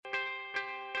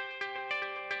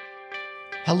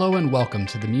Hello and welcome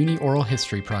to the Muni Oral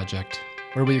History Project,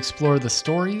 where we explore the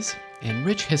stories and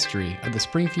rich history of the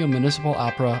Springfield Municipal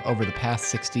Opera over the past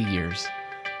 60 years.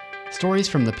 Stories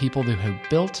from the people who have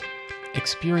built,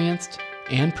 experienced,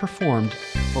 and performed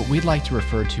what we'd like to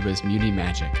refer to as Muni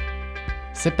magic.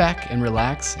 Sit back and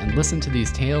relax and listen to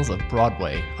these tales of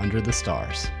Broadway under the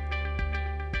stars.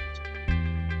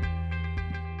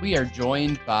 We are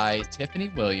joined by Tiffany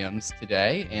Williams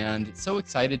today, and so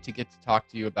excited to get to talk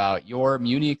to you about your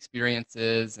Muni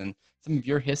experiences and some of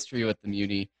your history with the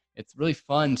Muni. It's really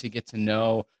fun to get to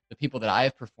know the people that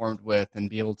I've performed with and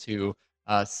be able to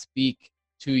speak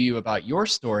to you about your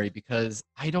story, because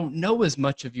I don't know as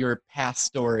much of your past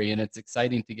story, and it's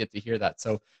exciting to get to hear that.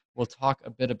 So we'll talk a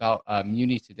bit about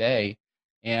Muni today,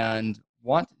 and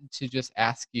want to just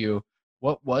ask you,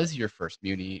 what was your first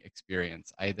Muni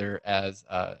experience, either as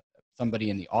somebody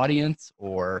in the audience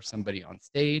or somebody on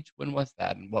stage? When was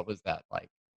that, and what was that like?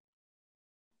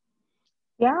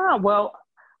 Yeah, well,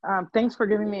 thanks for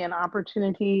giving me an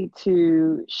opportunity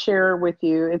to share with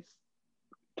you. It's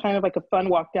kind of like a fun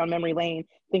walk down memory lane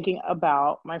thinking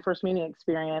about my first Muni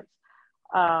experience.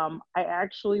 I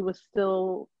actually was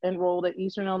still enrolled at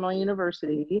Eastern Illinois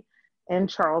University in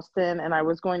Charleston, and I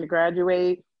was going to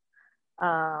graduate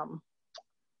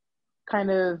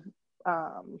kind of,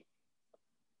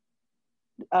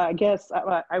 I guess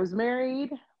I was married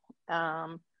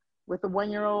with a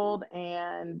 1-year-old,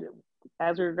 and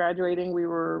as we were graduating, we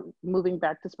were moving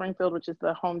back to Springfield, which is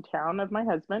the hometown of my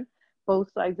husband.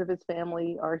 Both sides of his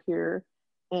family are here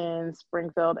in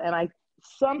Springfield, and I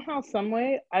somehow, some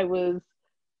way, I was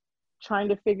trying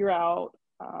to figure out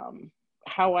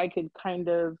how I could kind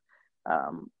of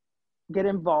get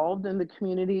involved in the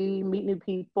community, meet new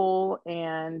people,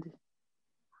 and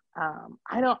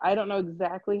I don't know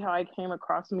exactly how I came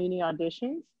across Muni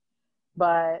auditions,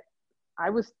 but I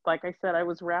was, like I said, I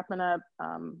was wrapping up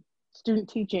student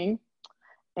teaching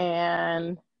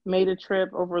and made a trip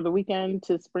over the weekend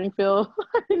to Springfield.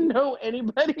 I didn't know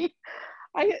anybody.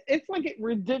 It's like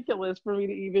ridiculous for me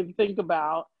to even think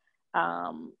about.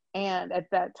 And at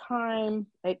that time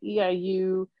at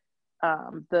EIU,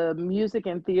 the music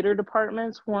and theater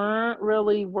departments weren't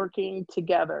really working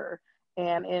together.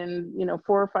 And in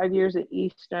 4 or 5 years at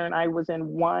Eastern, I was in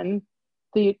one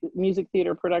music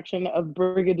theater production of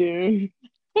Brigadoon.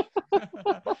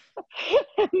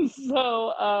 And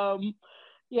so,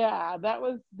 yeah, that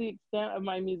was the extent of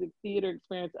my music theater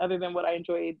experience, other than what I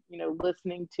enjoyed,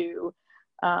 listening to.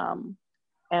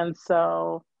 And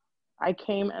so I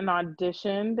came and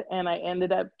auditioned, and I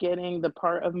ended up getting the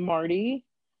part of Marty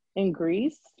in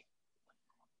Grease.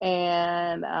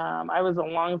 And I was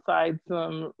alongside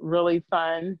some really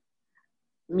fun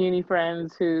Muni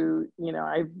friends who,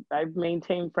 I've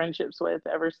maintained friendships with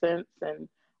ever since, and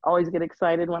always get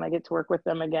excited when I get to work with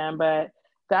them again. But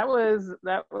that was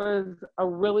a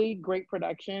really great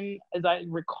production. As I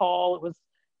recall, it was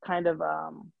kind of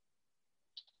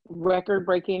record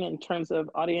breaking in terms of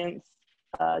audience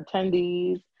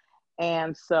attendees.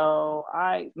 And so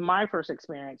my first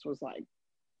experience was like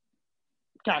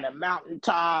kind of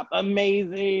mountaintop,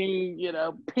 amazing,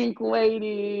 pink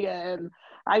lady. And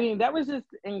I mean, that was just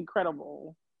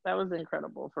incredible. That was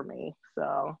incredible for me.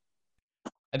 So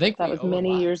I think that we was owe a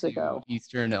many lot years to ago.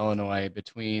 Eastern Illinois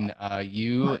between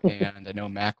you and I know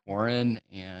Mac Warren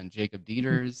and Jacob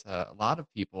Dieters, a lot of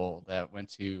people that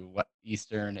went to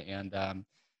Eastern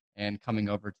and coming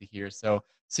over to here. So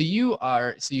you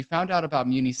found out about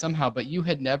Muni somehow, but you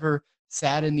had never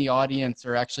sat in the audience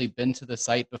or actually been to the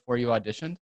site before you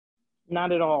auditioned?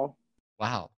 Not at all.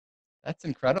 Wow, that's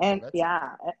incredible. And yeah,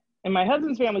 and my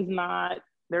husband's family's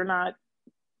they're not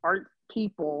art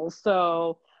people.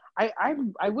 So I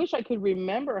wish I could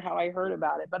remember how I heard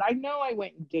about it, but I know I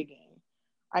went digging.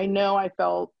 I know I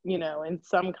felt, in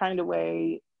some kind of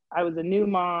way, I was a new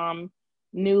mom,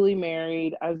 newly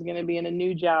married. I was going to be in a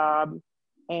new job.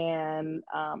 And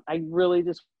I really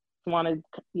just wanted,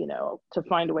 to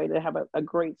find a way to have a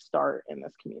great start in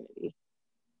this community.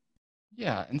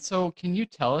 Yeah, and so can you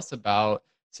tell us about,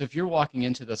 so if you're walking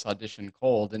into this audition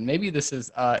cold, and maybe this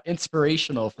is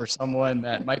inspirational for someone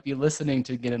that might be listening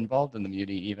to get involved in the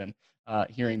Muni, even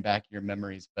hearing back your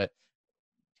memories, but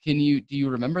do you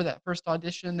remember that first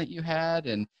audition that you had,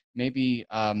 and maybe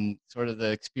sort of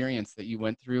the experience that you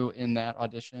went through in that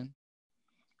audition?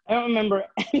 I don't remember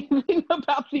anything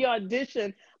about the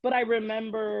audition, but I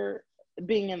remember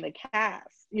being in the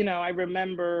cast. I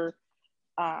remember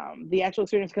the actual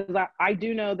experience, because I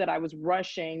do know that I was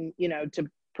rushing, to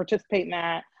participate in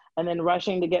that, and then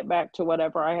rushing to get back to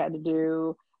whatever I had to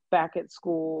do back at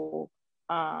school.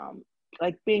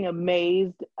 Like being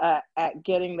amazed at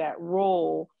getting that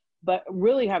role, but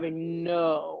really having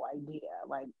no idea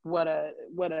like what a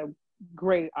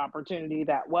great opportunity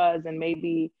that was. And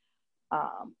maybe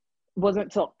um, wasn't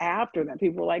until after that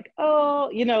people were like, oh,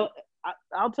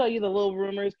 I'll tell you the little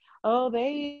rumors. Oh,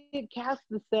 they cast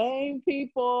the same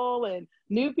people, and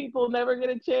new people never get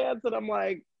a chance. And I'm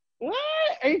like, what?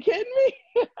 Are you kidding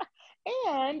me?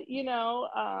 And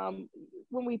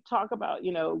when we talk about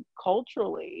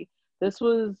culturally, this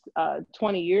was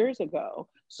 20 years ago.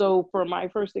 So for my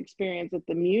first experience at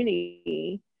the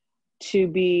Muni to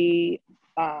be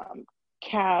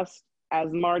cast as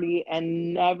Marty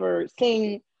and never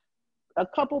seeing a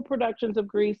couple productions of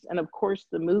Grease and of course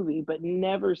the movie, but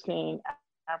never seeing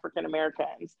African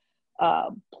Americans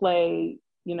play,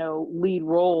 lead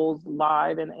roles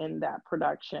live in that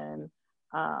production.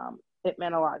 It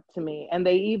meant a lot to me. And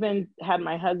they even had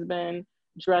my husband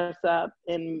dress up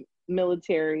in a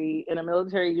military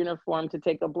uniform to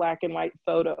take a black and white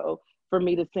photo for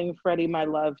me to sing Freddie My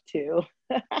Love to.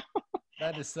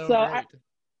 That is so So great.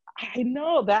 I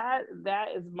know that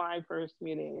is my first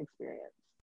meeting experience.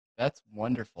 That's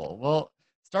wonderful. Well,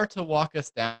 start to walk us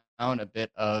down a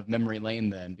bit of memory lane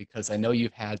then, because I know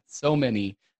you've had so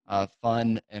many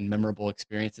fun and memorable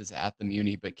experiences at the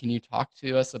Muni, but can you talk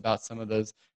to us about some of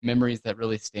those memories that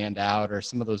really stand out, or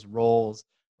some of those roles,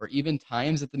 or even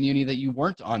times at the Muni that you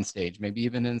weren't on stage, maybe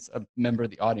even as a member of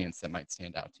the audience that might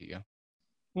stand out to you?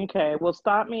 Okay, well,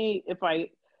 stop me if I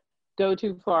go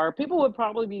too far. People would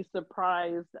probably be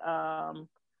surprised.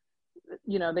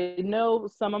 They know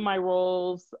some of my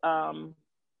roles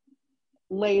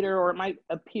later, or it might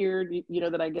appear,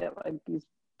 that I get like these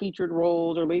featured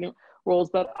roles or leading roles,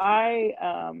 but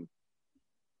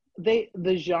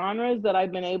the genres that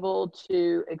I've been able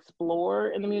to explore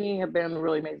in the Muni have been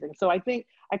really amazing. So I think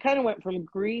I kind of went from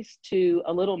Grease to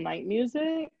A Little Night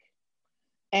Music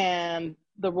and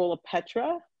the role of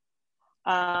Petra.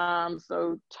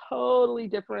 So totally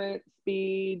different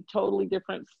speed, totally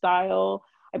different style.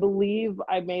 I believe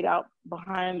I made out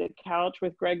behind a couch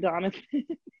with Greg Donovan.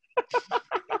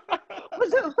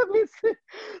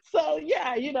 So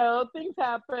yeah, things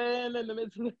happen in the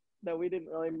midst of no, we didn't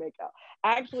really make out.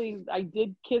 Actually, I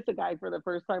did kiss a guy for the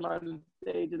first time on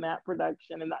stage in that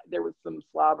production, and there was some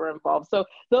slobber involved. So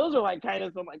those are like kind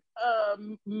of some like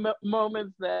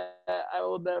moments that I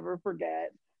will never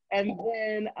forget. And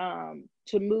then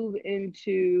to move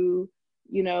into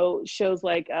shows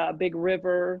like Big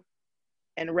River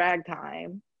and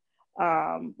Ragtime,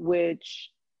 which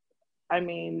I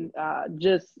mean,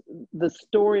 just the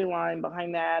storyline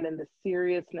behind that and the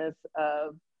seriousness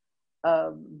of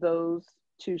those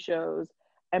two shows.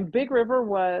 And Big River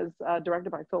was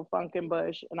directed by Phil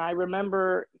Funkenbush, and I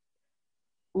remember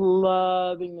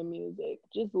loving the music,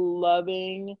 just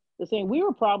loving the singing. We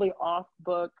were probably off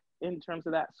book in terms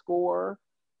of that score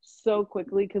so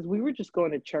quickly because we were just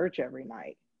going to church every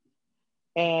night.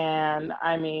 And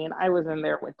I mean, I was in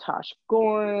there with Tosh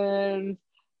Gorns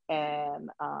and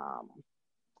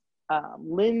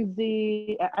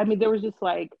Lindsay. I mean, there was just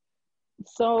like,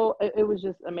 so it was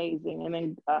just amazing. And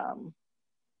then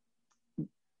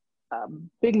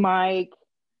Big Mike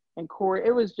and Corey,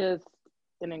 it was just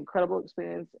an incredible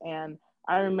experience. And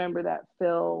I remember that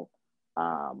Phil,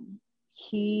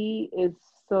 he is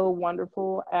so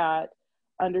wonderful at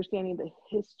understanding the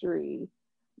history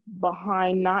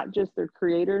behind not just the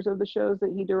creators of the shows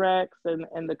that he directs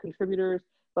and the contributors,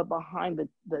 but behind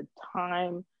the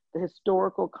time, the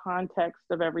historical context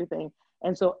of everything.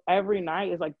 And so every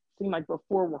night is like, seemed like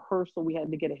before rehearsal, we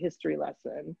had to get a history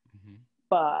lesson. Mm-hmm.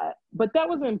 But that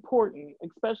was important,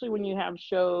 especially when you have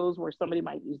shows where somebody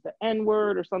might use the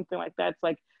N-word or something like that. It's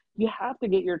like, you have to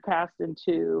get your cast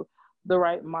into the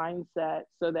right mindset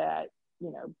so that,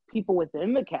 people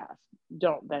within the cast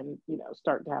don't then,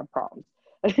 start to have problems.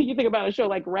 You think about a show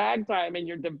like Ragtime and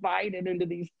you're divided into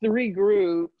these three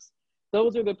groups.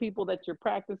 Those are the people that you're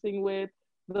practicing with.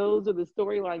 Those are the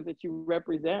storylines that you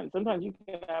represent. Sometimes you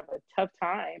can have a tough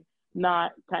time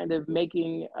not kind of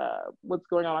making what's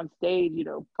going on stage,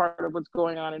 part of what's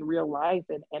going on in real life,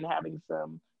 and having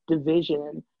some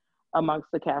division amongst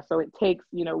the cast. So it takes,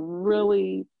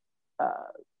 really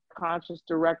conscious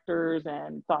directors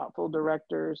and thoughtful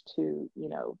directors to,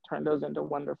 turn those into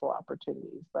wonderful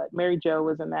opportunities. But Mary Jo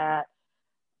was in that.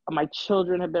 My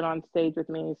children have been on stage with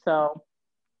me. So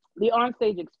the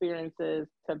on-stage experiences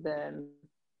have been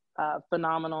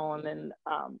phenomenal. And then,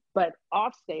 but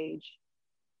off stage,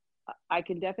 I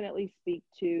can definitely speak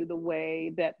to the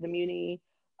way that the Muni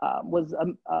was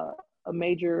a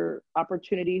major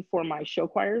opportunity for my show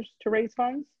choirs to raise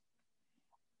funds.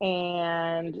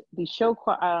 And the show,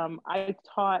 I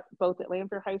taught both at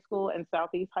Lanphier High School and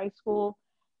Southeast High School.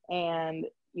 And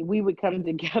we would come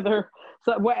together.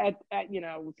 So at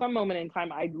some moment in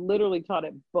time, I literally taught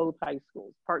at both high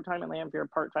schools, part-time at Lanphier,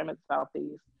 part-time at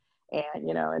Southeast. And,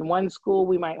 in one school,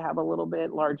 we might have a little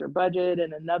bit larger budget.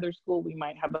 In another school, we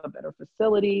might have a better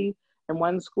facility. In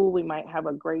one school, we might have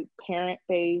a great parent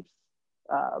base,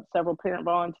 several parent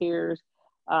volunteers.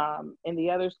 In the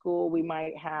other school, we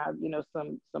might have,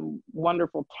 some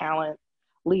wonderful talent,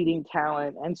 leading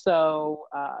talent. And so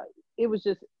it was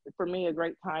just, for me, a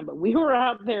great time. But we were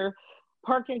out there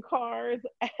parking cars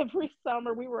every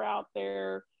summer. We were out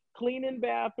there cleaning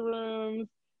bathrooms,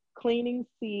 cleaning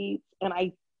seats. And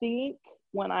I think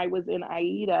when I was in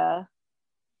AIDA,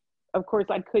 of course,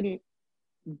 I couldn't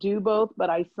do both, but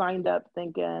I signed up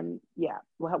thinking, yeah,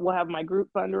 we'll have my group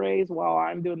fundraise while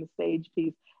I'm doing the stage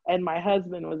piece. And my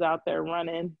husband was out there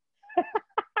running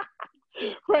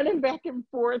back and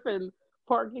forth and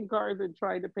parking cars and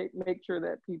trying to make sure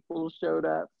that people showed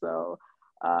up. So,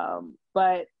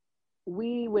 but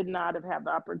we would not have had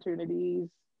the opportunities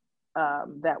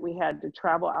that we had to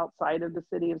travel outside of the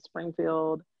city of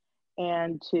Springfield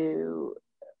and to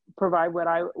provide what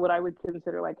I would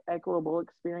consider like equitable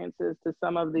experiences to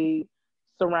some of the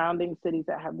surrounding cities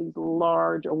that have these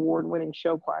large award-winning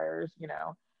show choirs.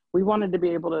 We wanted to be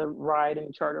able to ride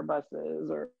in charter buses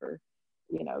or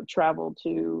travel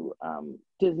to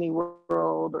Disney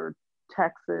World or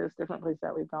Texas, different places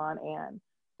that we've gone. And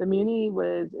the Muni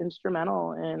was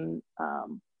instrumental in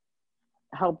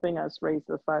helping us raise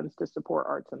the funds to support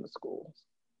arts in the schools.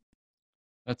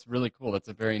 That's really cool. That's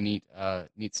a very neat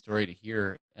story to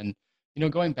hear. And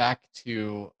going back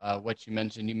to what you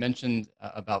mentioned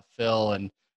about Phil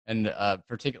and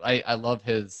particularly, I love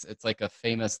his. It's like a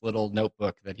famous little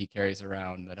notebook that he carries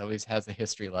around that always has a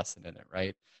history lesson in it,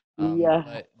 right?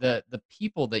 Yeah. But the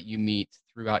people that you meet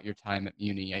throughout your time at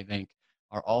Muni, I think,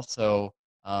 are also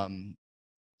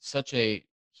such a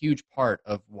huge part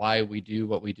of why we do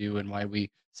what we do and why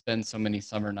we spend so many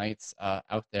summer nights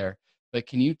out there. But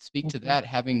can you speak to that,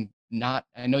 having not,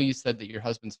 I know you said that your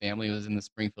husband's family was in the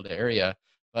Springfield area,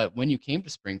 but when you came to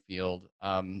Springfield,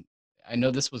 I know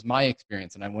this was my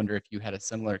experience, and I wonder if you had a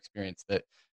similar experience, that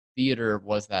theater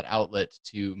was that outlet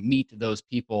to meet those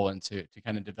people and to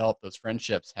kind of develop those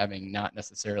friendships, having not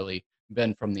necessarily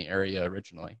been from the area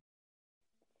originally.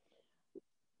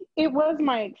 It was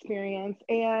my experience,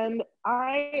 and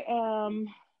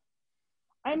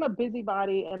I'm a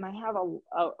busybody, and I have a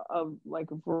like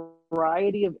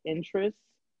variety of interests.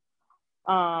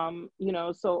 So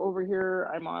over here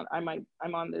I'm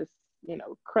on this,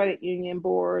 credit union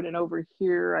board, and over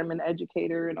here I'm an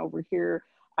educator, and over here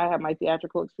I have my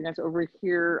theatrical experience. Over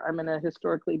here I'm in a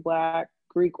historically Black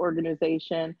Greek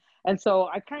organization. And so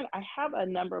I have a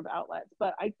number of outlets,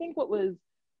 but I think what was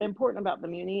important about the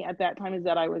Muni at that time is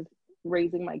that I was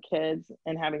raising my kids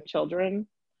and having children.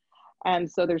 And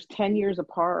so there's 10 years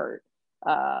apart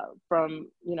from,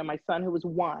 my son who was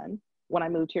 1 when I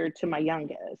moved here to my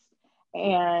youngest.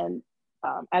 And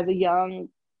as a young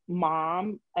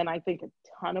mom, and I think a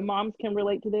ton of moms can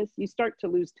relate to this, you start to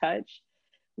lose touch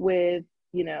with,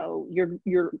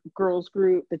 your girls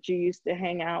group that you used to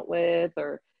hang out with,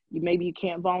 or maybe you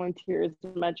can't volunteer as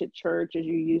much at church as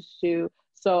you used to.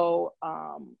 So,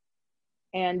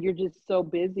 and you're just so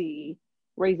busy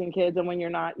raising kids, and when you're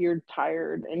not, you're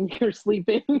tired and you're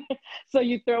sleeping. So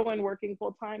you throw in working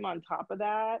full time on top of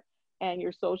that, and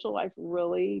your social life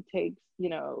really takes,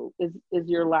 is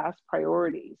your last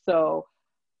priority. So,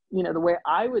 the way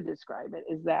I would describe it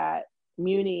is that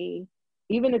Muni,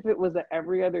 even if it was an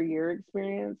every other year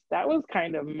experience, that was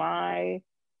kind of my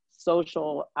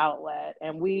social outlet.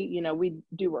 And we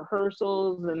do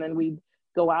rehearsals, and then we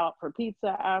go out for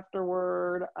pizza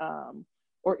afterward.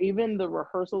 Or even the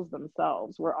rehearsals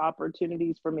themselves were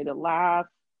opportunities for me to laugh,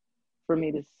 for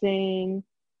me to sing,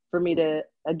 for me to,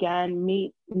 again,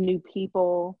 meet new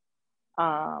people,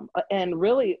 and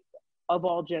really of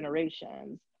all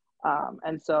generations.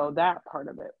 And so that part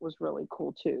of it was really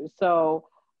cool too. So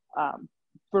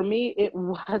for me, it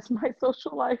was my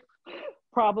social life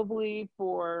probably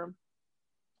for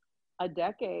a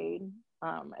decade,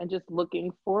 and just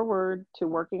looking forward to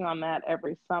working on that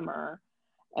every summer.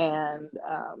 And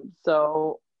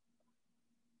so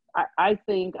I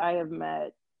think I have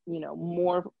met,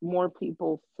 more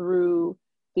people through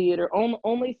theater,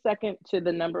 only second to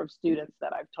the number of students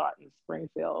that I've taught in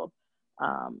Springfield.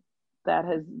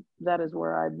 That is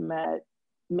where I've met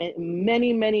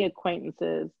many, many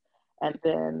acquaintances, and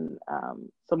then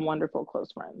some wonderful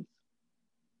close friends.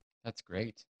 That's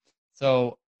great.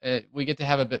 So we get to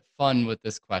have a bit fun with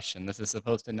this question. This is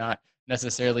supposed to not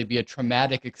necessarily be a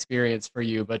traumatic experience for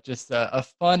you, but just a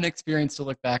fun experience to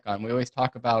look back on. We always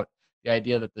talk about the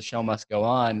idea that the show must go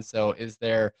on. So is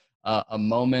there a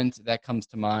moment that comes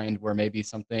to mind where maybe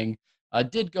something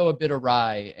did go a bit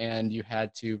awry and you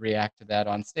had to react to that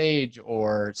on stage,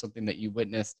 or something that you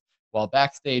witnessed while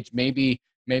backstage? Maybe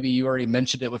you already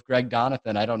mentioned it with Greg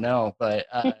Donathan. I don't know, but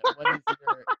is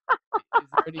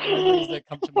there any memories that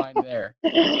come to mind there?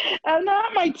 I'm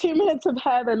not my 2 minutes of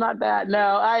heaven, not that.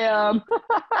 No, I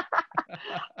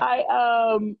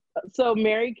so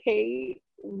Mary Kate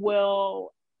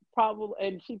will probably,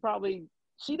 and she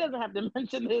doesn't have to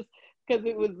mention this because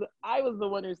I was the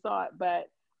one who saw it, but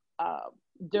um,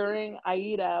 during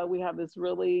Aida, we have this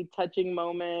really touching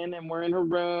moment, and we're in her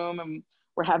room and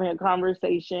we're having a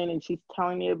conversation, and she's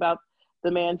telling me about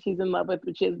the man she's in love with,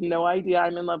 but she has no idea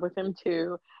I'm in love with him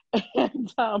too.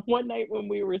 And one night when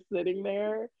we were sitting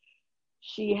there,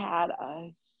 she had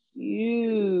a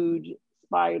huge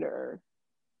spider.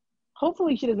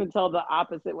 Hopefully she doesn't tell the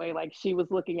opposite way, like she was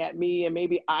looking at me and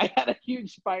maybe I had a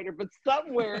huge spider, but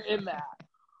somewhere in that,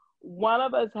 one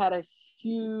of us had a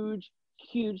huge,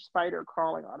 huge spider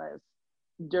crawling on us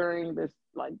during this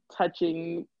like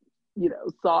touching,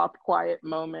 soft, quiet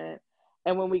moment.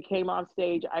 And when we came off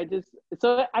stage,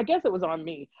 so I guess it was on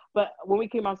me, but when we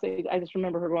came off stage, I just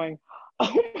remember her going,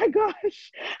 "Oh my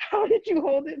gosh, how did you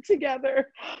hold it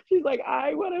together?" She's like,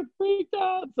 "I would have freaked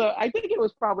out." So I think it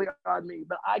was probably on me,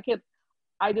 but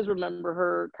I just remember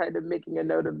her kind of making a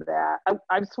note of that.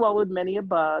 I've swallowed many a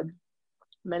bug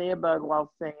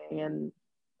while singing, and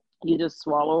you just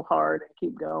swallow hard and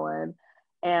keep going.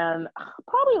 And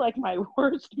probably like my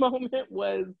worst moment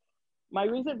was my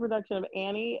recent production of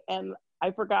Annie, and I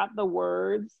forgot the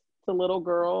words to little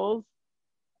girls.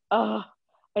 Uh,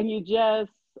 and I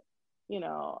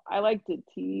like to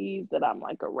tease that I'm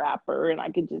like a rapper and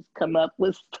I could just come up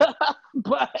with stuff,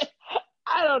 but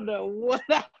I don't know what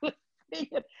I was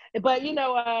thinking. But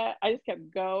I just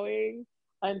kept going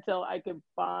until I could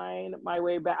find my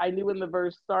way back. I knew when the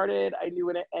verse started, I knew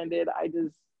when it ended.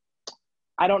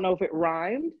 I don't know if it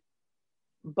rhymed,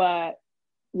 but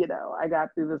I got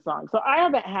through the song. So I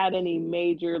haven't had any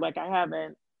major, like I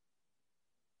haven't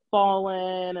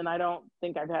fallen, and I don't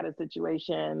think I've had a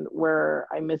situation where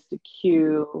I missed a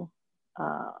cue.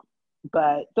 Um,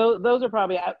 but those are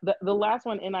probably the last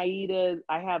one in Aida.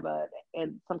 I have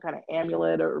some kind of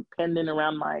amulet or pendant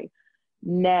around my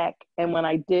neck, and when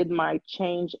I did my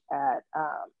change at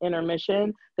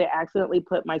intermission, they accidentally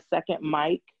put my second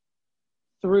mic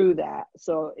through that.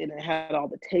 So it had all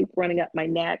the tape running up my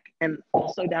neck and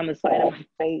also down the side of my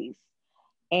face.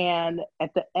 And at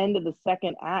the end of the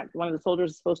second act, one of the soldiers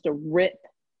is supposed to rip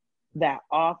that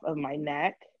off of my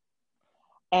neck.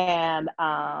 And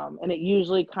it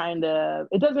usually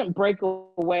it doesn't break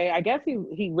away. I guess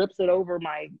he rips it over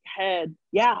my head.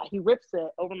 Yeah, he rips it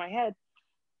over my head,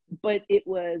 but it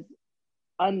was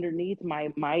underneath my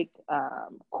mic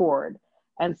cord.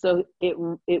 And so it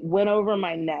went over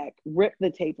my neck, ripped the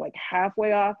tape like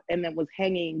halfway off, and then was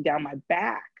hanging down my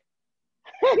back.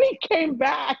 And he came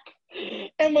back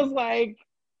and was like,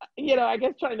 I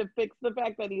guess trying to fix the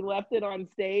fact that he left it on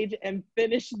stage and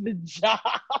finished the job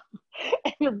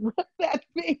and ripped that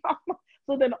thing off.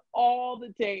 So then all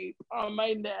the tape on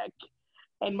my neck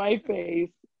and my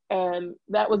face. And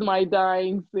that was my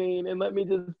dying scene. And let me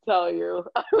just tell you,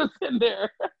 I was in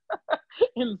there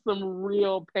in some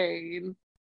real pain.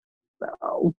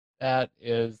 So That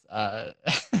is, at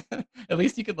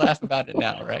least you could laugh about it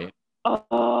now, right?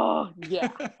 oh yeah.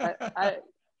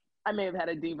 I may have had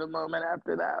a diva moment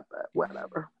after that, but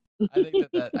whatever. I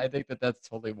think that that's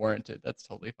totally warranted. That's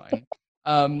totally fine.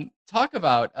 Talk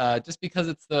about just because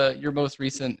it's your most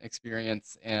recent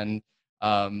experience, and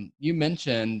you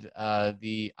mentioned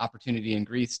the opportunity in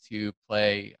Greece to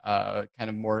play kind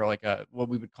of more like what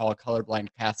we would call a colorblind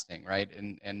casting, right?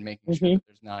 And making sure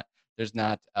Mm-hmm. that there's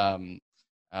not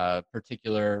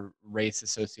particular race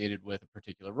associated with a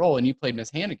particular role. And you played Miss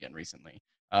Hannigan recently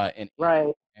in Annie.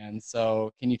 Right. And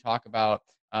so, can you talk about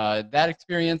that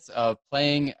experience of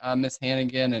playing Miss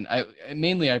Hannigan? And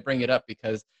I bring it up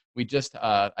because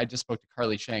I just spoke to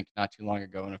Carly Shank not too long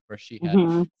ago, and of course she had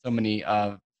Mm-hmm. so many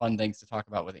fun things to talk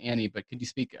about with Annie. But could you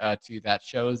speak to that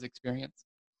show's experience?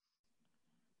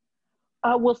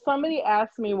 Well, somebody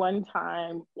asked me one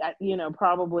time,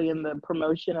 probably in the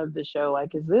promotion of the show,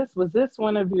 like, was this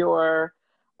one of your,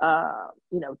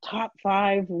 top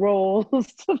 5 roles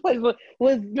to play?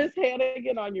 Was Miss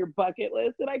Hannigan on your bucket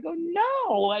list? And I go,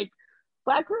 no, like,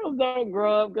 Black girls don't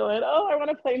grow up going, oh, I want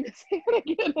to play Miss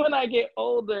Hannigan when I get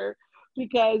older,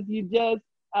 because you just,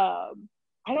 I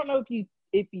don't know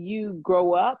if you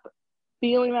grow up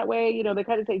feeling that way. They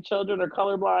kind of say children are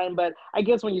colorblind, but I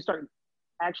guess when you start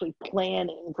actually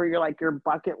planning for your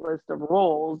bucket list of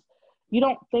roles, you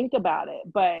don't think about it.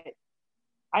 But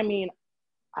I mean,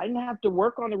 I didn't have to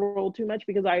work on the role too much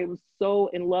because I was so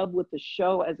in love with the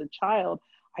show as a child.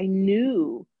 I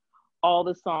knew all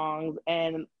the songs,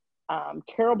 and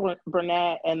Carol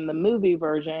Burnett and the movie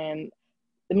version,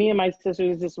 me and my sister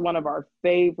is just one of our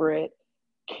favorite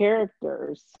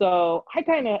characters. So I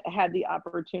kind of had the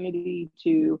opportunity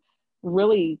to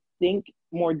really think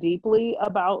more deeply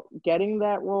about getting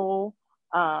that role.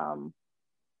 And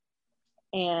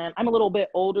I'm a little bit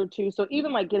older too. So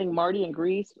even like getting Marty in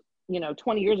Grease,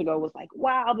 20 years ago was like,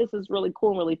 wow, this is really cool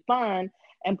and really fun.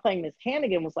 And playing Miss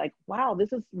Hannigan was like, wow,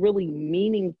 this is really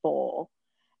meaningful.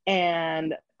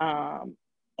 And,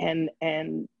 and,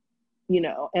 and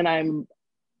I'm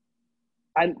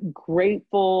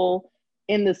grateful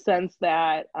in the sense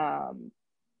that,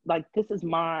 like, this is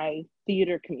my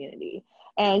theater community.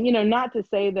 And, not to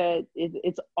say that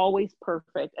it's always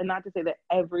perfect, and not to say that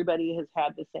everybody has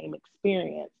had the same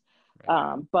experience.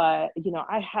 Right. But,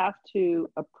 I have to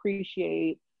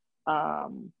appreciate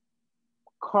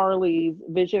Carly's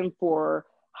vision for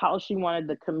how she wanted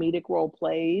the comedic role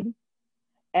played,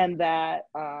 and that,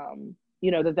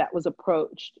 that was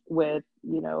approached with,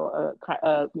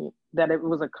 that it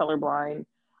was a colorblind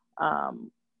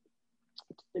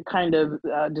kind of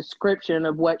description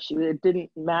of what it didn't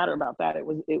matter about that. It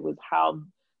was how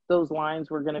those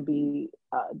lines were going to be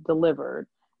delivered.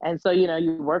 And so, you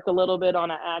work a little bit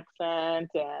on an accent,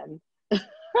 and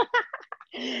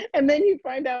and then you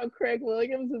find out Craig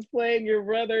Williams is playing your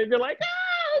brother, and you're like,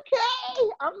 okay,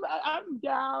 I'm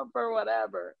down for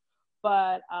whatever.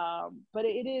 But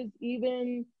it is,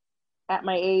 even at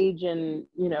my age and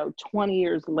 20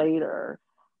 years later,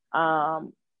 I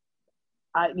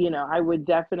would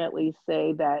definitely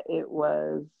say that it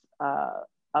was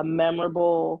a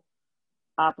memorable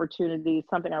opportunity,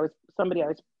 somebody I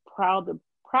was proud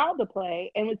to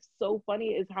play. And what's so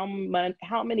funny is how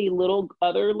many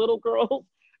other little girls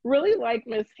really like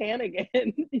Miss Hannigan,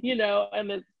 and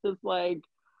it's just like,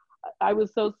 I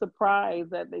was so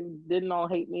surprised that they didn't all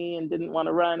hate me and didn't want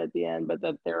to run at the end, but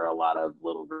that there are a lot of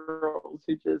little girls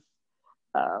who just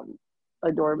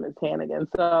adore Miss Hannigan.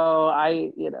 So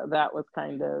that was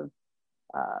kind of,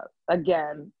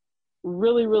 again,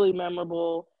 really, really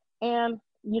memorable. And,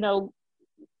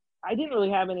 I didn't really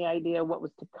have any idea what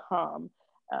was to come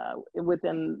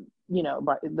within,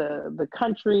 the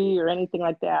country or anything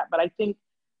like that. But I think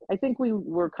we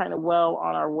were kind of well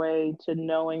on our way to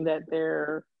knowing that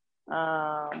there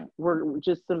were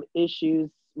just some issues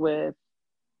with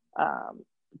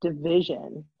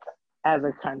division as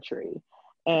a country.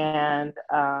 And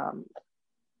I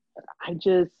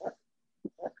just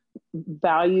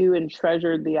value and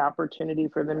treasured the opportunity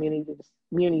for the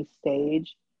Muni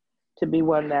stage to be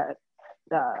one that,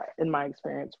 in my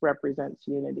experience, represents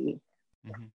unity.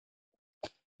 Mm-hmm.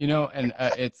 And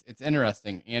it's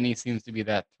interesting. Annie seems to be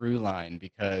that through line,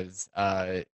 because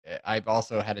I've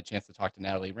also had a chance to talk to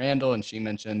Natalie Randall, and she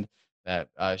mentioned that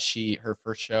her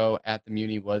first show at the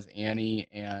Muni was Annie,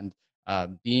 and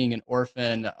being an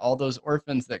orphan, all those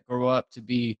orphans that grow up to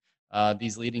be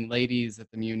these leading ladies at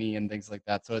the Muni and things like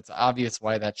that. So it's obvious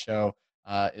why that show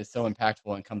is so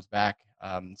impactful and comes back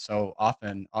so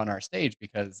often on our stage,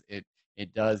 because it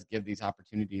does give these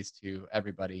opportunities to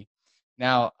everybody.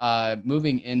 Now,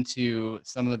 moving into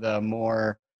some of the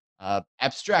more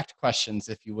abstract questions,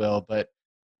 if you will, but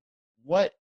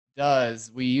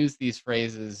we use these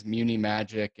phrases Muni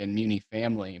Magic and Muni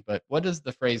Family, but what does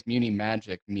the phrase Muni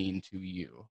Magic mean to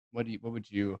you? What would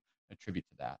you attribute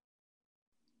to that?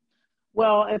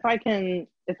 Well, if I can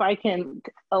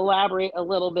elaborate a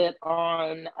little bit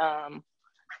on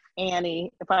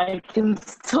Annie, if I can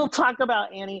still talk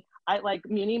about Annie, I like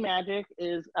Muni Magic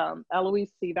is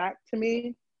Eloise Sivak to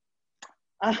me,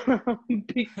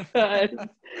 because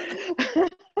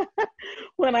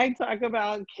when I talk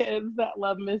about kids that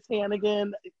love Miss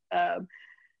Hannigan,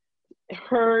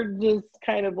 her just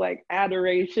kind of like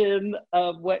adoration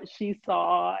of what she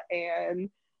saw, and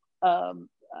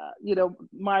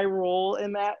my role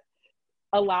in that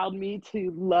allowed me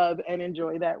to love and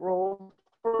enjoy that role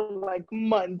for like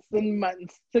months and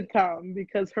months to come,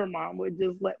 because her mom would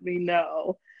just let me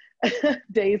know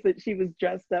days that she was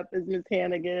dressed up as Miss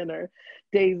Hannigan, or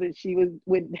days that she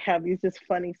would have these just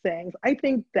funny sayings. I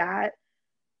think that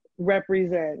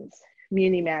represents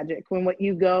Muni Magic, when what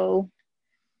you go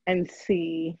and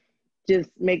see just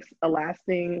makes a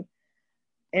lasting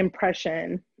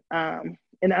impression, an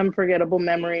unforgettable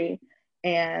memory.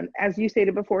 And as you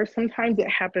stated before, sometimes it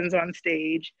happens on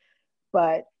stage,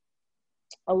 but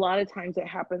a lot of times it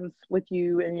happens with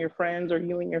you and your friends, or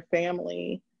you and your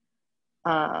family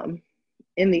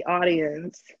in the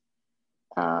audience.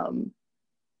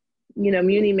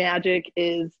 Muni Magic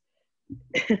is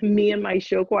me and my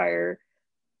show choir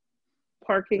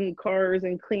parking cars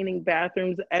and cleaning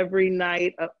bathrooms every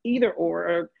night of either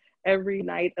or every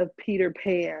night of Peter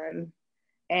Pan,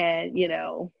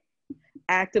 and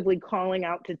actively calling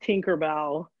out to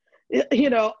Tinkerbell,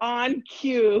 on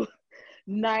cue,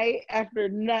 night after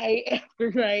night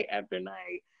after night after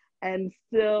night, and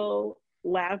still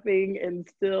laughing and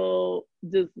still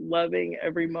just loving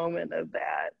every moment of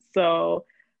that. So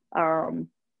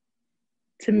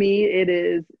to me, it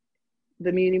is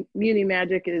the Muni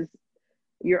Magic is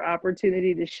your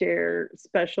opportunity to share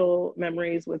special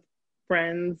memories with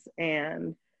friends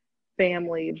and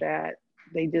family that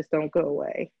they just don't go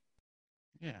away.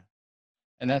 Yeah.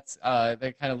 And that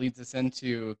kind of leads us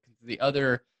into the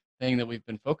other thing that we've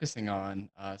been focusing on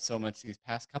so much these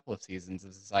past couple of seasons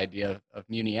is this idea of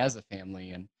Muni as a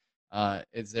family. And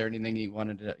is there anything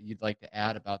you'd like to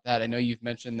add about that? I know you've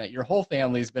mentioned that your whole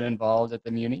family's been involved at the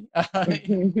Muni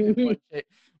in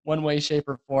one way, shape,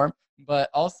 or form, but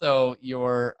also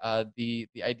the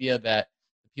idea that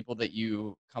the people that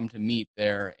you come to meet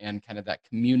there and kind of that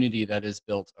community that is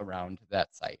built around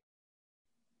that site.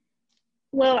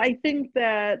 Well, I think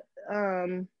that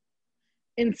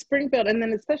in Springfield, and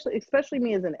then especially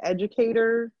me as an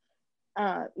educator,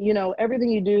 everything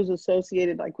you do is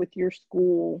associated like with your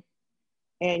school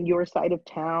and your side of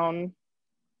town,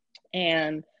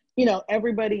 and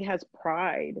everybody has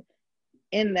pride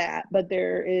in that, but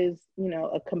there is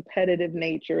a competitive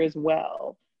nature as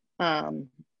well.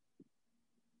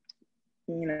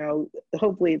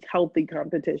 Hopefully it's healthy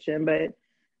competition, but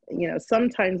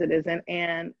sometimes it isn't,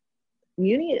 and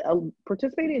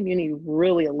participating in Muni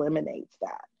really eliminates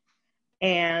that.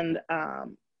 And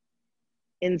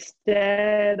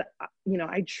instead,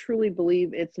 I truly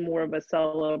believe it's more of a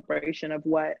celebration of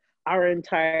what our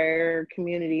entire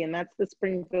community, and that's the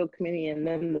Springfield community, and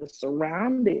then the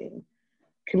surrounding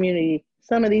community.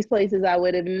 Some of these places I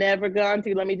would have never gone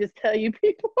to. Let me just tell you,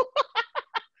 people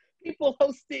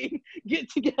hosting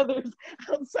get-togethers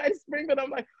outside Springfield. I'm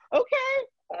like, okay,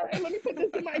 all right, let me put this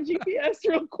in my GPS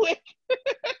real quick.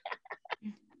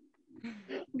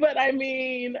 But I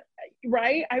mean,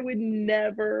 right? I would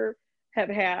never have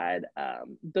had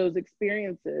those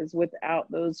experiences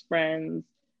without those friends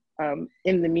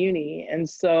in the Muni. And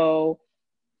so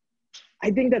I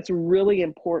think that's really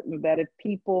important, that if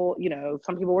people,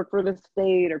 some people work for the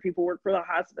state or people work for the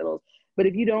hospitals, but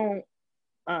if you don't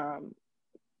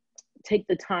take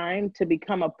the time to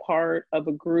become a part of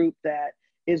a group that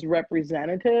is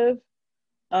representative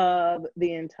of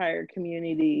the entire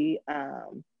community,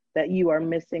 that you are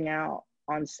missing out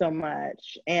on so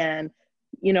much. And,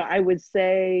 I would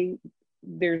say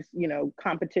there's,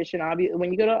 competition. Obviously,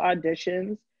 when you go to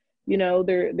auditions,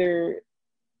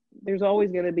 there's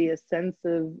always going to be a sense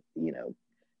of,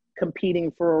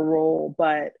 competing for a role.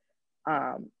 But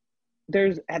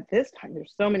at this time,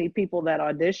 there's so many people that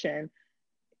audition,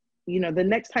 the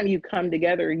next time you come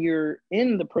together, you're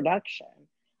in the production.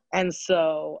 And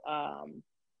so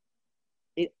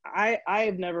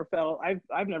I've never felt,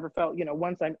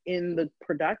 once I'm in the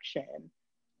production,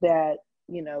 that,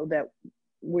 that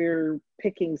we're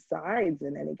picking sides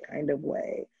in any kind of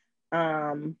way.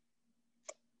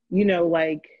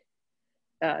 Like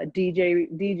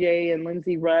DJ and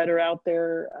Lindsay Rudd are out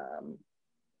there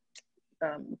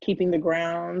keeping the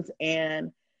grounds,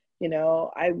 and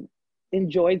I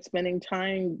enjoyed spending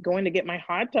time going to get my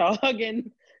hot dog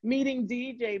and meeting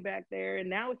DJ back there, and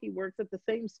now he works at the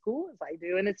same school as I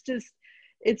do, and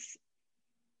it's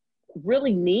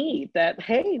really neat that,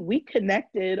 hey, we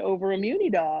connected over a Muni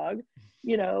dog,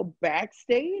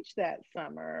 backstage that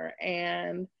summer.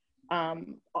 And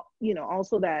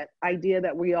also that idea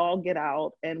that we all get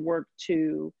out and work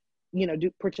to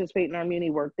participate in our Muni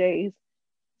work days.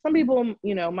 Some people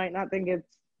might not think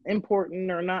it's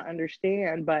important or not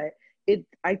understand, but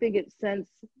I think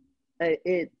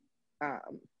it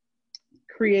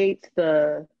creates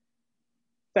the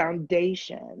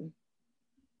foundation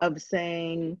of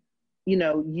saying,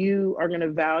 you are going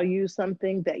to value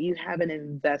something that you have an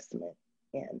investment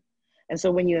in. And so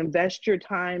when you invest your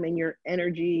time and your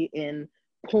energy in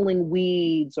pulling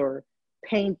weeds or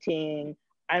painting,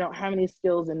 I don't have any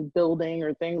skills in building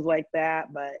or things like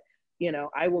that, but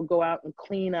I will go out and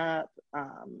clean up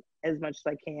as much as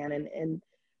I can. And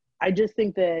I just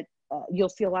think that you'll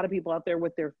see a lot of people out there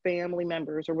with their family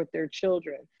members or with their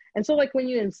children. And so like when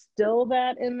you instill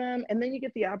that in them, and then you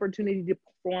get the opportunity to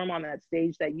perform on that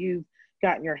stage that you've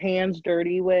gotten your hands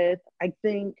dirty with, I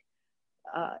think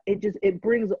it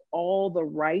brings all the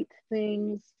right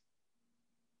things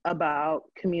about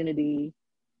community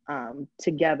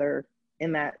together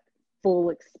in that full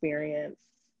experience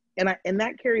and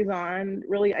that carries on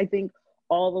really, I think,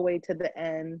 all the way to the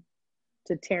end,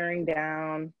 to tearing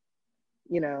down.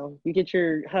 You get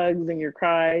your hugs and your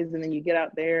cries, and then you get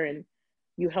out there and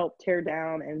you help tear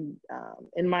down. And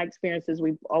in my experiences,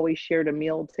 we've always shared a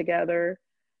meal together.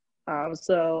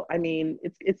 So I mean,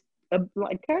 it's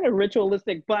like kind of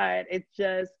ritualistic, but it's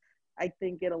just, I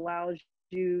think it allows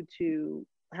you to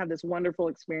have this wonderful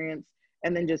experience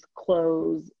and then just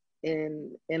close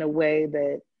in a way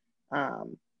that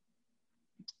um,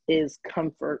 is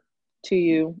comfort to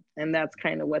you. And that's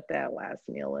kind of what that last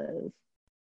meal is.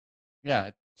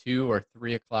 Yeah, 2 or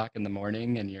 3 o'clock in the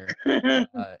morning, and and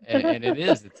it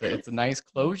is. It's a nice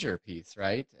closure piece,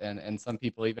 right? And some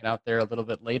people even out there a little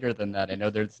bit later than that. I know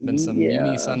there's been some Muni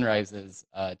Yeah. sunrises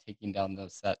taking down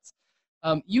those sets.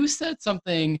 You said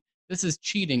something. This is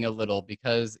cheating a little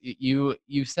because you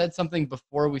said something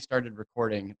before we started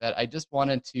recording that I just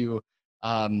wanted to.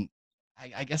 Um,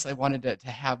 I guess I wanted to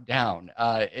have down.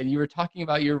 And you were talking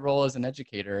about your role as an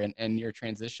educator and your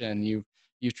transition.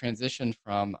 You've transitioned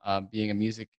from being a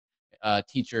music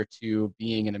teacher to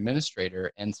being an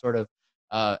administrator, and sort of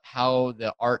how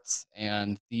the arts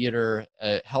and theater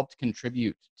helped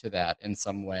contribute to that in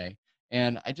some way.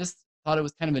 And I just thought it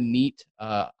was kind of a neat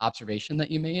observation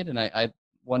that you made, and I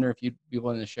wonder if you'd be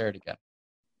willing to share it again.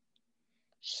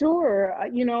 Sure.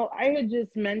 I had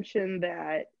just mentioned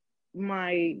that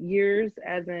my years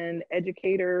as an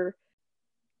educator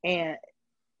and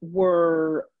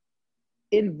were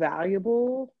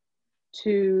invaluable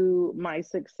to my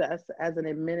success as an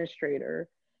administrator.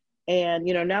 And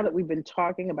now that we've been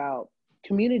talking about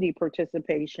community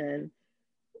participation,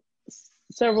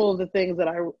 several of the things that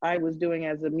I was doing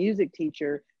as a music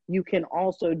teacher, you can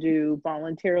also do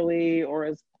voluntarily or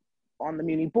as on the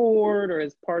Muni board or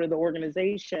as part of the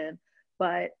organization.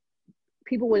 But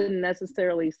people wouldn't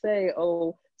necessarily say,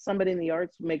 oh, somebody in the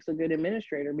arts makes a good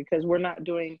administrator, because we're not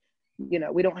doing,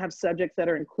 we don't have subjects that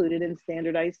are included in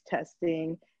standardized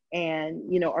testing. And,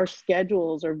 our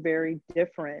schedules are very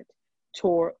different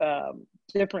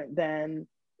different than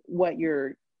what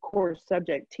your core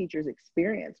subject teachers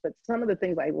experience. But some of the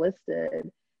things I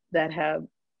listed that have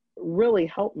really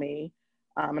helped me,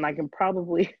 and I can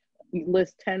probably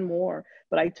list 10 more,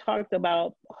 but I talked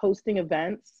about hosting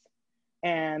events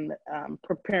and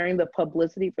preparing the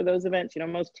publicity for those events.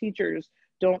 Most teachers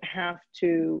don't have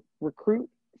to recruit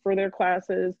for their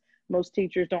classes. Most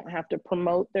teachers don't have to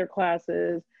promote their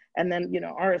classes. And then,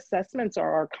 our assessments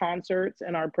are our concerts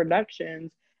and our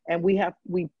productions, and we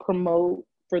promote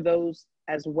for those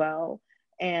as well.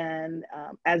 And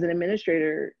as an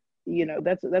administrator,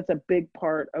 that's a big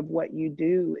part of what you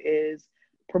do, is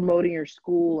promoting your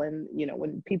school. And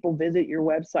when people visit your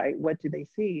website, what do they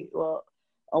see? Well,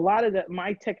 a lot of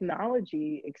my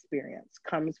technology experience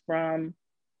comes from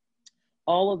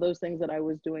all of those things that I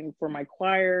was doing for my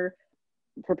choir,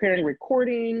 preparing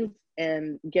recordings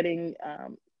and getting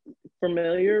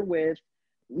familiar with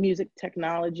music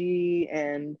technology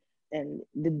and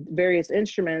the various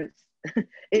instruments.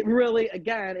 It really,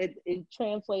 again, it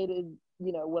translated,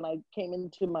 when I came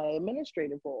into my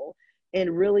administrative role,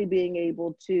 and really being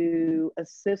able to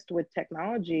assist with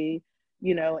technology,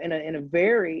 in a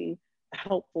very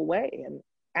helpful way. And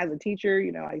as a teacher,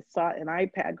 I sought an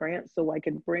iPad grant so I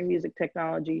could bring music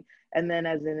technology. And then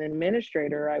as an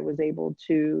administrator, I was able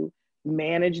to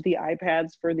manage the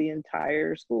iPads for the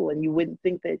entire school. And you wouldn't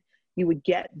think that you would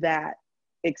get that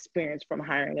experience from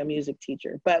hiring a music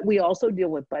teacher. But we also deal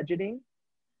with budgeting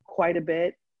quite a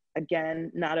bit.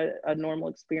 Again, not a normal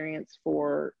experience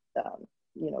for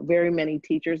very many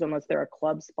teachers, unless they're a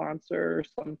club sponsor or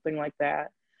something like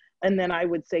that. And then I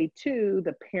would say too,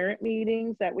 the parent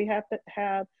meetings that we have to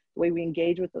have, the way we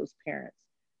engage with those parents.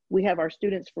 We have our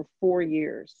students for 4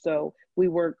 years. So we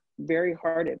work very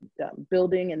hard at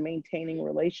building and maintaining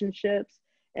relationships.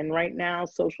 And right now,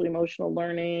 social emotional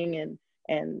learning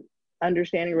and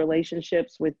understanding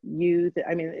relationships with youth,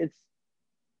 I mean, it's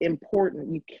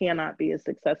important. You cannot be a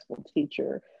successful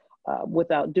teacher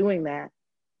without doing that.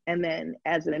 And then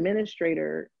as an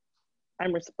administrator,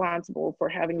 I'm responsible for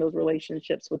having those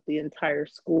relationships with the entire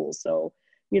school. So,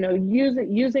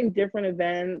 using different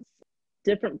events,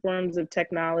 different forms of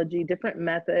technology, different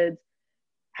methods,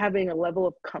 having a level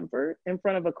of comfort in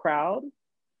front of a crowd,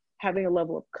 having a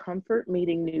level of comfort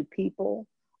meeting new people,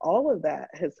 all of that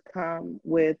has come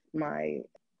with my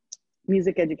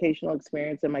music educational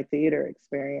experience and my theater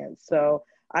experience. So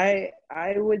I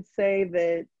would say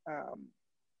that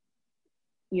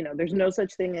there's no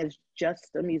such thing as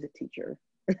just a music teacher.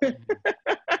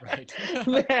 Right.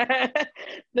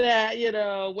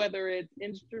 that whether it's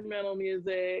instrumental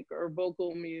music or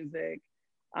vocal music,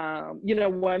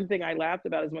 One thing I laughed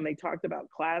about is when they talked about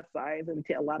class size, and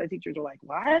a lot of teachers were like,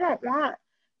 well, I don't want,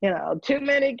 too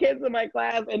many kids in my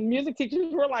class. And music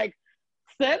teachers were like,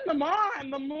 send them on,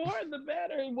 the more the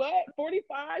better. What,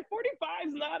 45? 45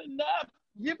 is not enough.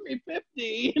 Give me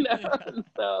 50, Yeah.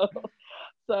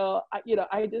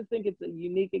 I just think it's a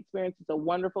unique experience. It's a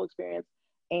wonderful experience.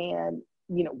 And,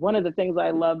 one of the things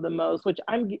I love the most, which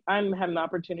I'm having the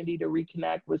opportunity to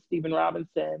reconnect with Stephen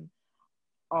Robinson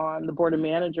on the board of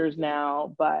managers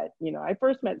now. But, I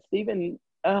first met Stephen,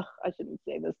 I shouldn't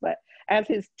say this, but as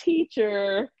his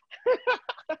teacher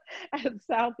at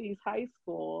Southeast High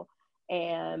School.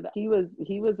 And he was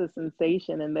a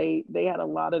sensation, and they had a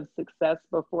lot of success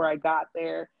before I got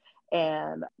there.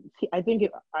 And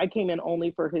I came in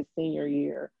only for his senior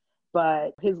year,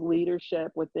 but his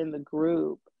leadership within the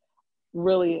group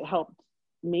really helped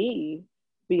me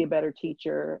be a better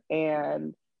teacher.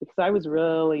 And because I was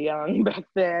really young back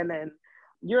then, and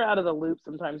you're out of the loop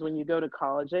sometimes when you go to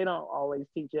college. They don't always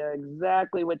teach you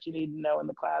exactly what you need to know in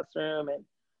the classroom. And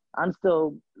I'm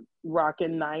still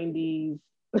rocking 90s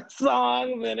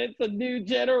songs, and it's a new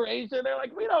generation. They're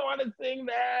like, we don't want to sing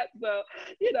that. So,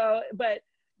 but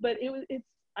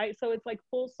so it's like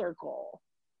full circle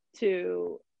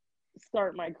to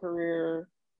start my career.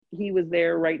 He was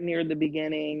there right near the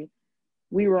beginning.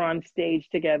 We were on stage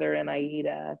together in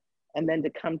Aida, and then to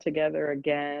come together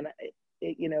again,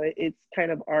 it's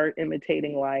kind of art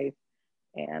imitating life.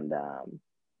 And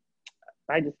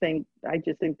I just think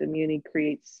the Muni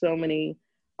creates so many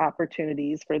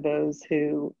opportunities for those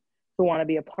who want to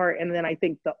be a part. And then I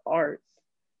think the arts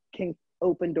can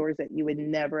open doors that you would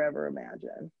never ever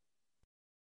imagine.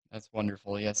 That's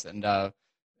wonderful. Yes, and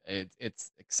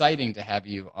it's exciting to have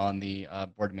you on the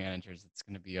board of managers. It's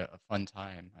going to be a fun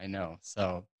time, I know.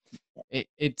 So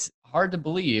it's hard to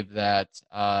believe that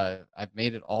I've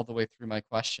made it all the way through my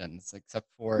questions, except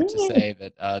for to say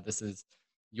that this is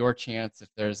your chance. If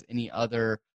there's any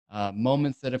other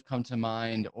moments that have come to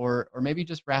mind, or maybe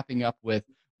just wrapping up with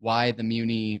why the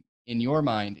Muni in your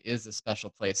mind is a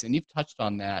special place. And you've touched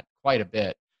on that quite a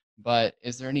bit, but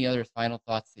is there any other final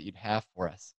thoughts that you'd have for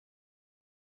us?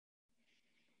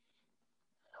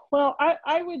 Well,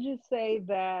 I would just say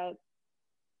that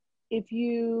if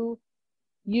you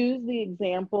use the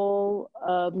example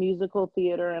of musical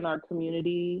theater in our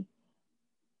community,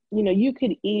 you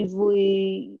could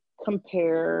easily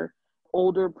compare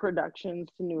older productions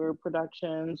to newer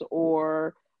productions,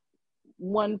 or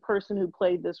one person who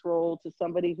played this role to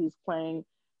somebody who's playing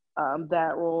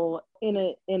that role in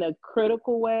a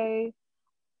critical way.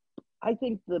 I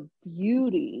think the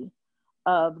beauty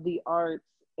of the arts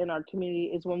in our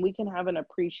community is when we can have an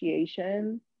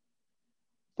appreciation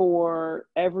for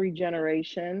every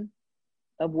generation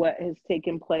of what has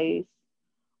taken place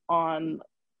on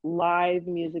live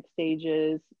music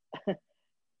stages,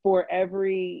 for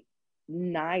every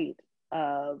night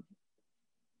of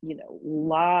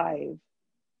live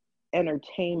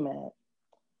entertainment,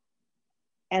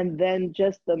 and then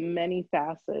just the many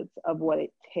facets of what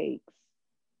it takes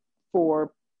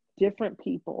for different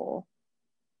people,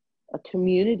 a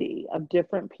community of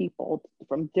different people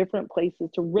from different places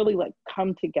to really like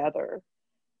come together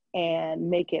and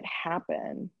make it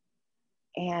happen.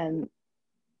 And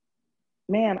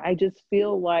man, I just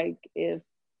feel like if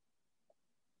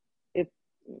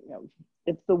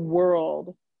if the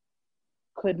world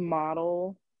could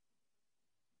model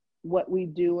what we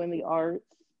do in the arts,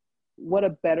 what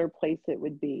a better place it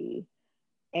would be.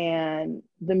 And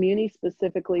the Muni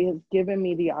specifically has given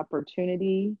me the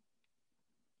opportunity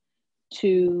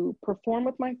to perform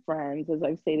with my friends, as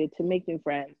I've stated, to make new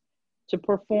friends, to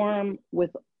perform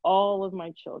with all of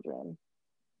my children,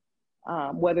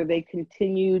 whether they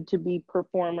continue to be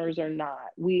performers or not.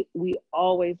 We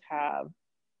always have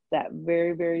that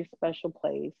very, very special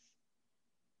place.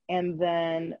 And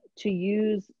then to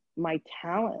use my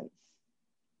talents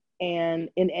and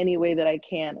in any way that I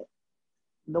can.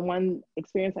 The one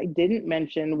experience I didn't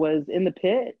mention was in the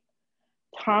pit.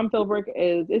 Tom Philbrick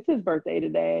it's his birthday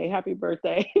today. Happy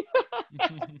birthday.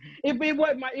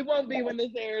 It won't be when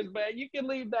this airs, but you can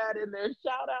leave that in there.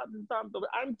 Shout out to Tom Philbrick.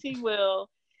 I'm T. Will.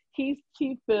 He's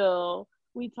Chief Phil.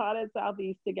 We taught at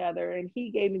Southeast together, and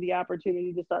he gave me the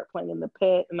opportunity to start playing in the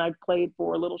pit. And I played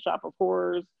for Little Shop of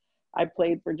Horrors. I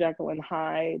played for Jekyll and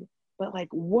Hyde. But like,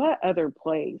 what other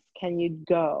place can you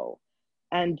go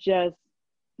and just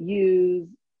use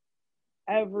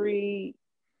every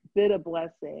bit of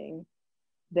blessing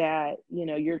that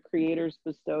your creators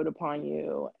bestowed upon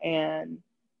you, and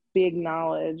be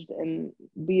acknowledged and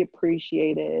be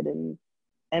appreciated,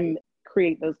 and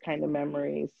create those kind of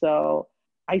memories. So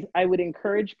I would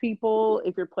encourage people,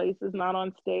 if your place is not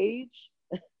on stage,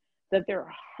 that there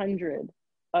are 100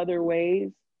 other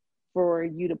ways for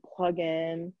you to plug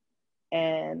in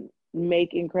and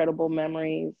make incredible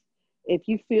memories. If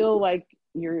you feel like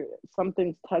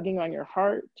something's tugging on your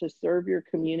heart to serve your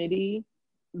community,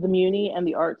 the Muni and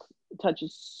the arts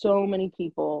touches so many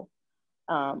people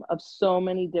of so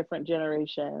many different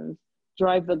generations.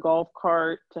 Drive the golf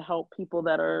cart to help people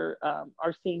that are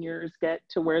our seniors get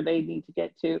to where they need to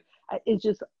get to. It's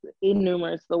just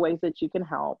innumerous the ways that you can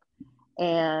help.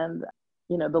 And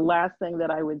the last thing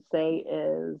that I would say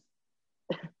is,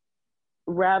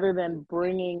 rather than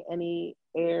bringing any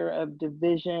air of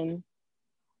division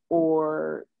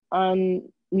or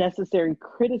unnecessary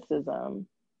criticism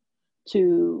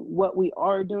to what we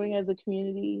are doing as a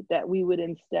community, that we would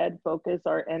instead focus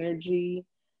our energy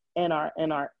and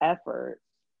our efforts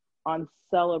on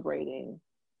celebrating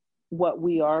what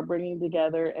we are bringing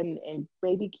together, and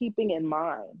maybe keeping in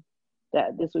mind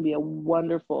that this would be a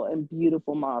wonderful and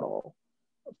beautiful model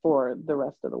for the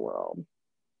rest of the world.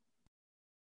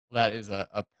 That is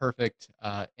a perfect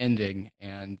ending,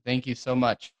 and thank you so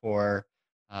much for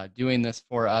doing this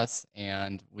for us,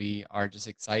 and we are just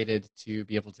excited to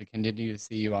be able to continue to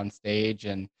see you on stage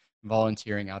and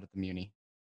volunteering out at the Muni.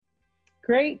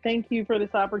 Great, thank you for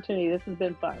this opportunity. This has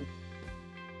been fun.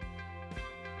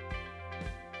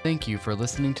 Thank you for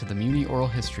listening to the Muni Oral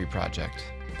History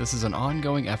Project. This is an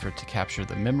ongoing effort to capture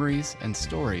the memories and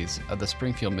stories of the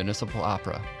Springfield Municipal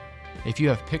Opera. If you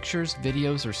have pictures,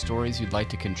 videos, or stories you'd like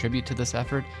to contribute to this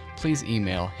effort, please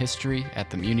email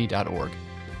history@themuni.org.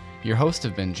 Your hosts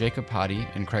have been Jacob Potty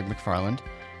and Craig McFarland.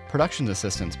 Production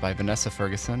assistance by Vanessa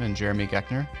Ferguson and Jeremy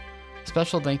Geckner.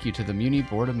 Special thank you to the Muni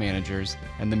Board of Managers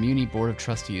and the Muni Board of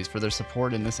Trustees for their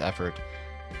support in this effort.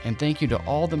 And thank you to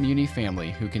all the Muni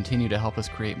family who continue to help us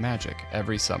create magic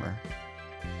every summer.